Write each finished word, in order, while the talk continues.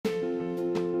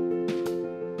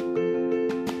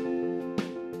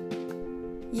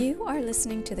are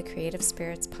listening to the Creative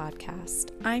Spirits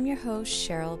Podcast. I'm your host,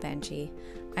 Cheryl Benji.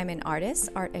 I'm an artist,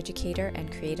 art educator,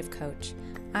 and creative coach.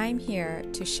 I'm here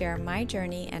to share my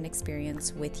journey and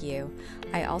experience with you.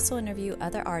 I also interview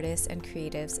other artists and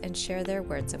creatives and share their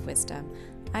words of wisdom.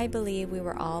 I believe we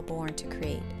were all born to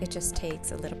create. It just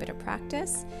takes a little bit of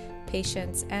practice,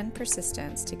 patience, and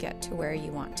persistence to get to where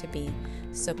you want to be.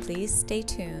 So please stay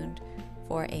tuned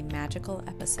for a magical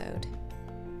episode.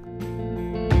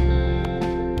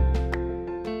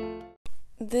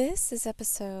 This is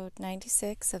episode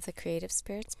 96 of the Creative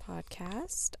Spirits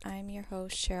Podcast. I'm your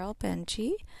host, Cheryl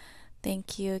Benji.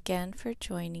 Thank you again for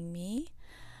joining me.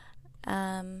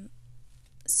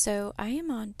 So I am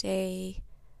on day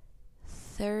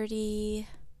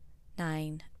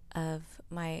 39 of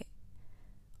my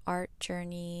art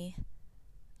journey.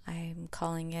 I'm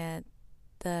calling it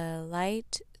the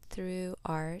Light Through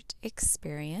Art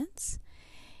Experience.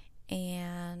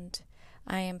 And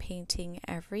I am painting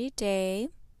every day.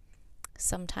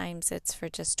 Sometimes it's for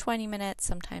just 20 minutes,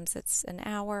 sometimes it's an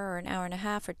hour or an hour and a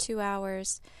half or 2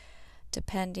 hours,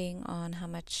 depending on how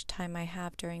much time I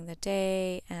have during the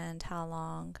day and how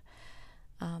long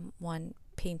one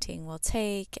painting will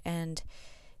take. And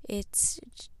it's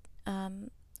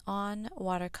on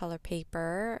watercolor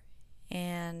paper,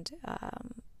 and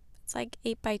it's like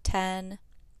 8 by 10.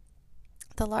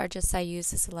 The largest I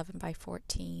use is 11 by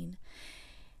 14.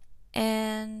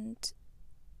 And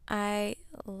I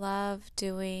love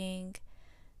doing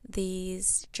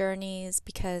these journeys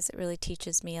because it really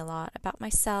teaches me a lot about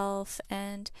myself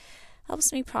and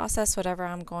helps me process whatever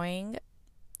I'm going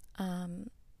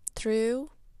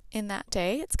through in that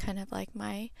day. It's kind of like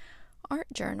my art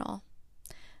journal.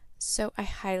 So I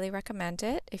highly recommend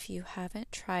it if you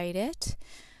haven't tried it.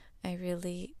 I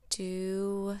really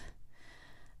do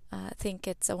think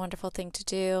it's a wonderful thing to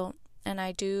do, and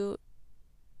I do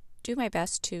my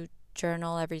best to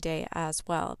journal every day as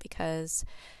well, because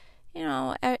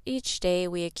each day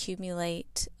we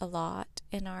accumulate a lot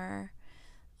in our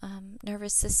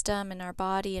nervous system, in our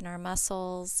body, in our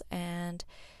muscles, and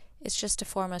it's just a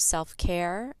form of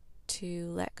self-care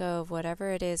to let go of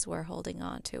whatever it is we're holding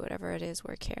on to, whatever it is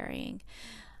we're carrying,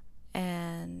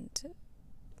 and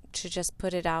to just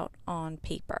put it out on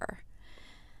paper.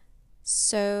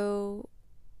 So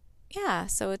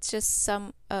it's just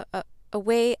a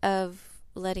way of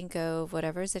letting go of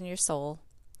whatever's in your soul.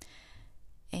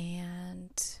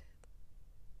 And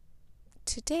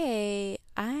today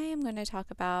I am going to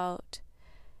talk about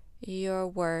your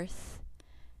worth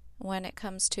when it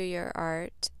comes to your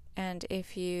art, and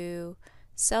if you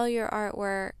sell your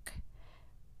artwork,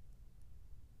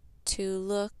 to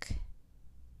look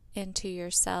into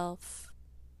yourself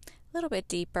a little bit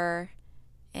deeper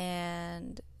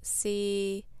and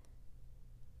see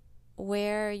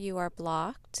where you are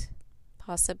blocked,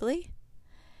 possibly,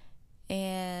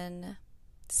 in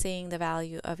seeing the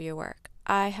value of your work.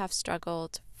 I have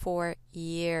struggled for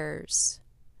years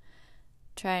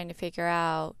trying to figure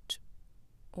out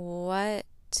what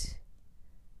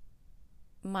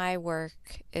my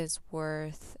work is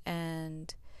worth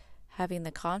and having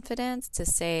the confidence to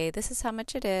say, this is how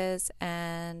much it is,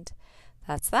 and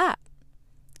that's that.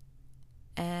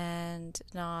 And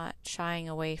not shying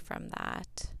away from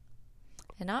that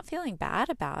and not feeling bad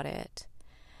about it.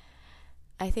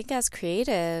 I think as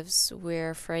creatives, we're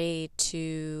afraid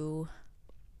to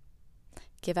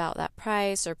give out that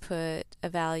price or put a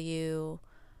value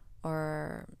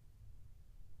or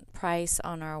price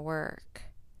on our work.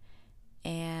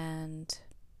 And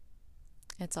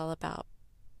it's all about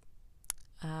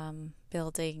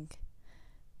building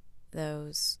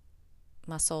those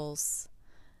muscles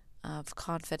of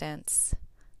confidence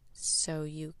so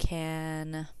you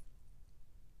can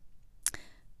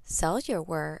sell your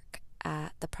work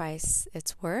at the price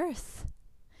it's worth.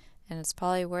 And it's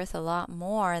probably worth a lot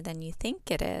more than you think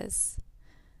it is.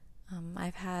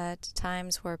 I've had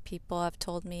times where people have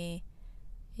told me,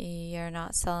 you're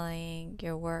not selling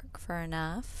your work for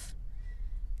enough.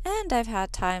 And I've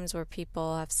had times where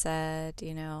people have said,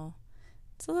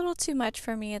 it's a little too much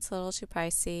for me, it's a little too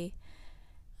pricey.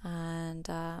 And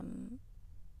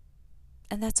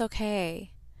that's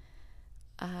okay.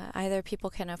 Either people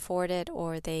can afford it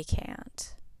or they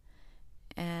can't.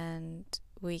 And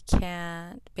we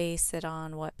can't base it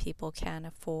on what people can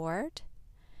afford.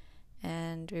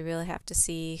 And we really have to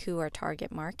see who our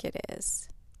target market is.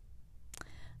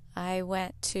 I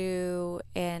went to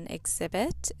an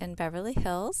exhibit in Beverly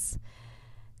Hills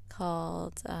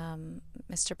called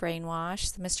Mr.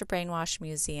 Brainwash, the Mr. Brainwash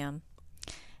Museum.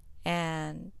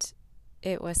 And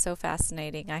it was so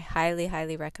fascinating. I highly,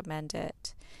 highly recommend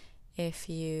it if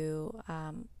you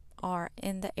are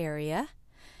in the area.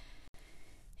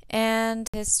 And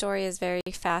his story is very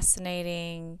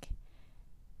fascinating,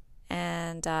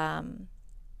 and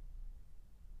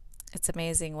it's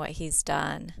amazing what he's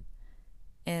done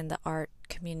in the art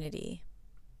community.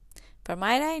 From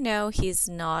what I know, he's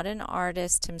not an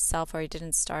artist himself, or he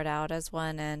didn't start out as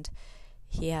one, and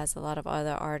he has a lot of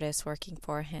other artists working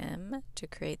for him to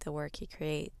create the work he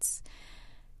creates.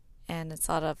 And it's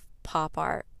a lot of pop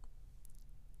art.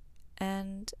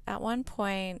 And at one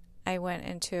point, I went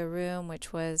into a room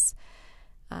which was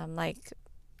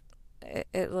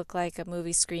it looked like a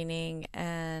movie screening,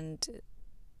 and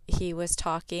he was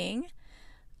talking.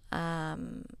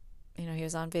 He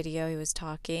was on video, he was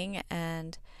talking,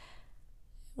 and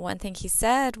one thing he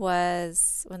said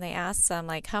was, when they asked him,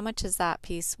 like, how much is that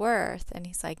piece worth? And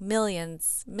he's like,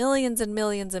 millions, millions and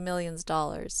millions and millions of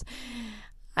dollars.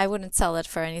 I wouldn't sell it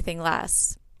for anything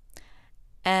less.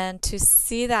 And to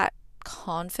see that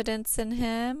confidence in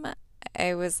him,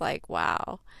 I was like,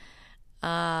 wow.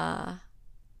 And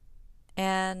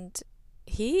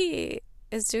he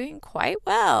is doing quite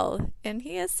well, and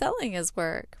he is selling his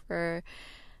work for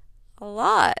a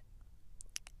lot.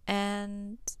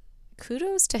 And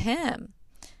kudos to him.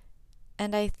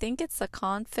 And I think it's the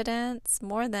confidence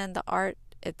more than the art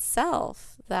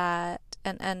itself that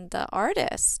and the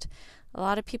artist. A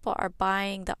lot of people are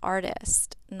buying the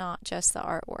artist, not just the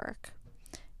artwork.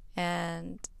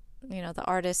 And the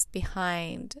artist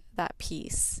behind that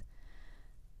piece.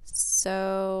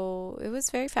 So it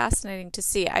was very fascinating to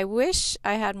see. I wish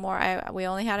I had more. We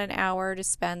only had an hour to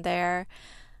spend there,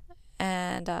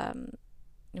 and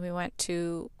we went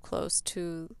too close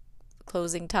to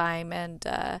closing time, and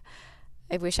I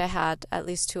wish I had at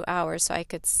least 2 hours so I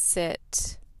could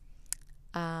sit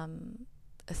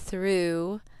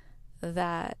through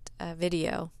that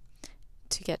video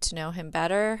to get to know him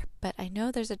better. But I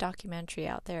know there's a documentary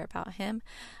out there about him,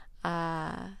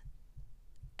 and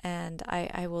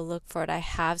I will look for it. I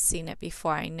have seen it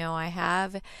before. I know I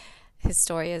have. His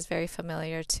story is very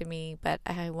familiar to me, but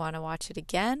I want to watch it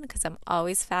again because I'm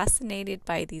always fascinated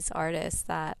by these artists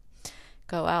that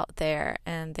go out there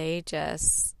and they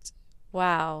just,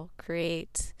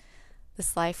 create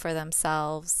this life for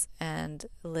themselves and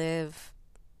live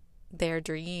their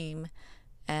dream,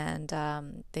 and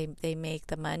they make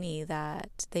the money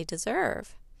that they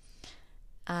deserve.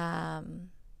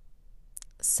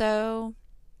 So,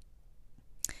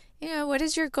 what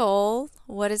is your goal?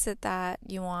 What is it that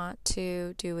you want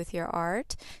to do with your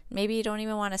art? Maybe you don't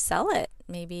even want to sell it.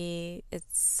 Maybe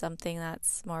it's something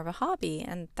that's more of a hobby,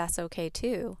 and that's okay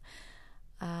too.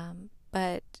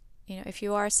 But, if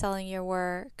you are selling your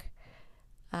work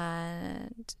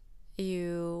and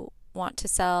you want to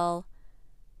sell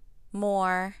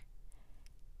more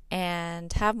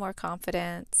and have more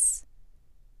confidence,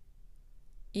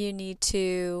 you need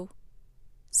to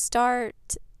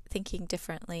start thinking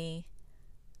differently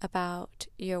about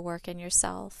your work and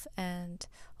yourself, and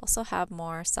also have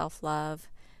more self-love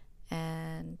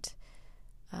and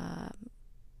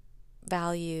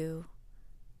value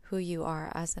who you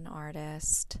are as an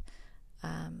artist.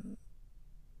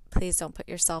 Please don't put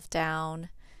yourself down,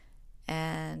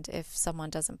 and if someone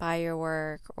doesn't buy your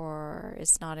work or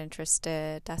is not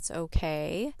interested, that's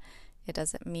okay. It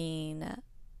doesn't mean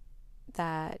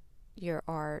that your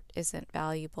art isn't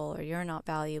valuable or you're not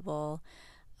valuable.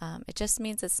 It just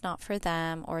means it's not for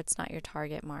them, or it's not your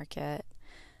target market.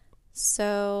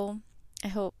 So I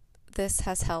hope this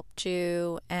has helped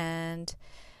you and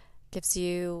gives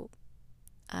you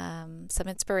some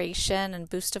inspiration and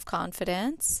boost of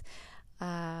confidence.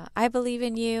 I believe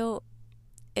in you.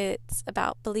 It's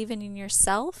about believing in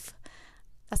yourself.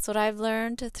 That's what I've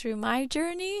learned through my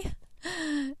journey.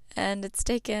 And it's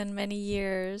taken many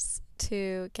years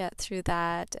to get through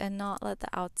that and not let the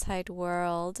outside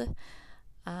world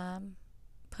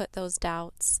put those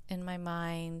doubts in my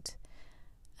mind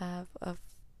of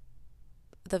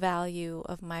the value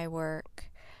of my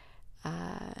work,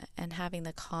 and having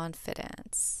the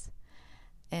confidence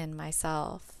in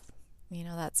myself.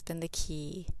 That's been the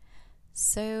key.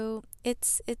 So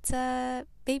it's a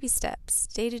baby steps,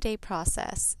 day-to-day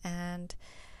process, and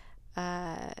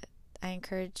I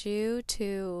encourage you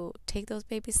to take those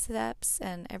baby steps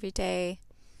and every day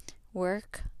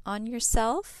work on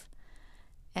yourself.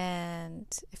 And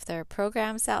if there are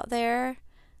programs out there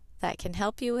that can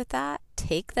help you with that,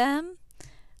 take them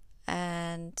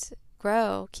and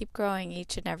keep growing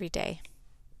each and every day.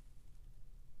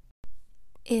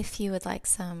 If you would like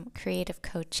some creative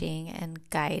coaching and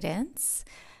guidance,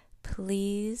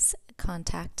 please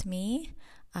contact me.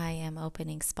 I am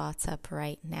opening spots up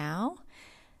right now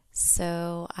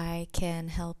so I can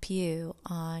help you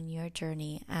on your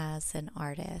journey as an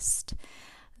artist.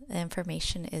 The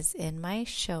information is in my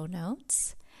show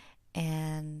notes,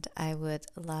 and I would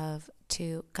love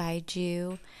to guide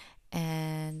you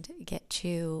and get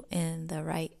you in the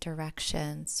right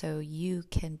direction so you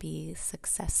can be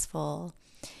successful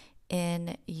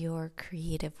in your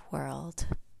creative world.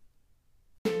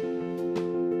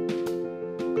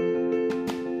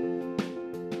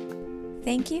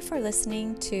 Thank you for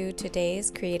listening to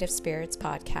today's Creative Spirits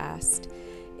podcast.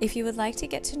 If you would like to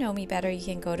get to know me better, you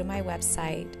can go to my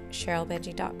website,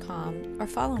 CherylBenji.com, or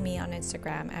follow me on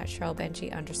Instagram at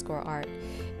CherylBenji_art.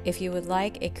 If you would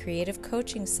like a creative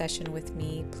coaching session with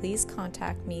me, please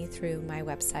contact me through my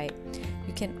website.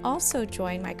 You can also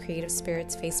join my Creative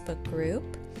Spirits Facebook group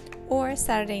or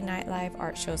Saturday Night Live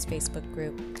Art Show's Facebook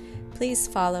group. Please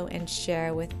follow and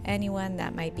share with anyone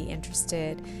that might be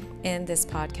interested in this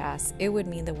podcast. It would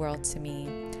mean the world to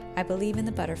me. I believe in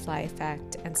the butterfly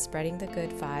effect and spreading the good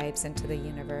vibes into the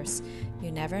universe.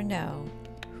 You never know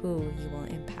who you will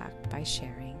impact by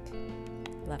sharing.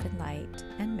 Love and light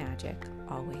and magic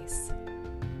always.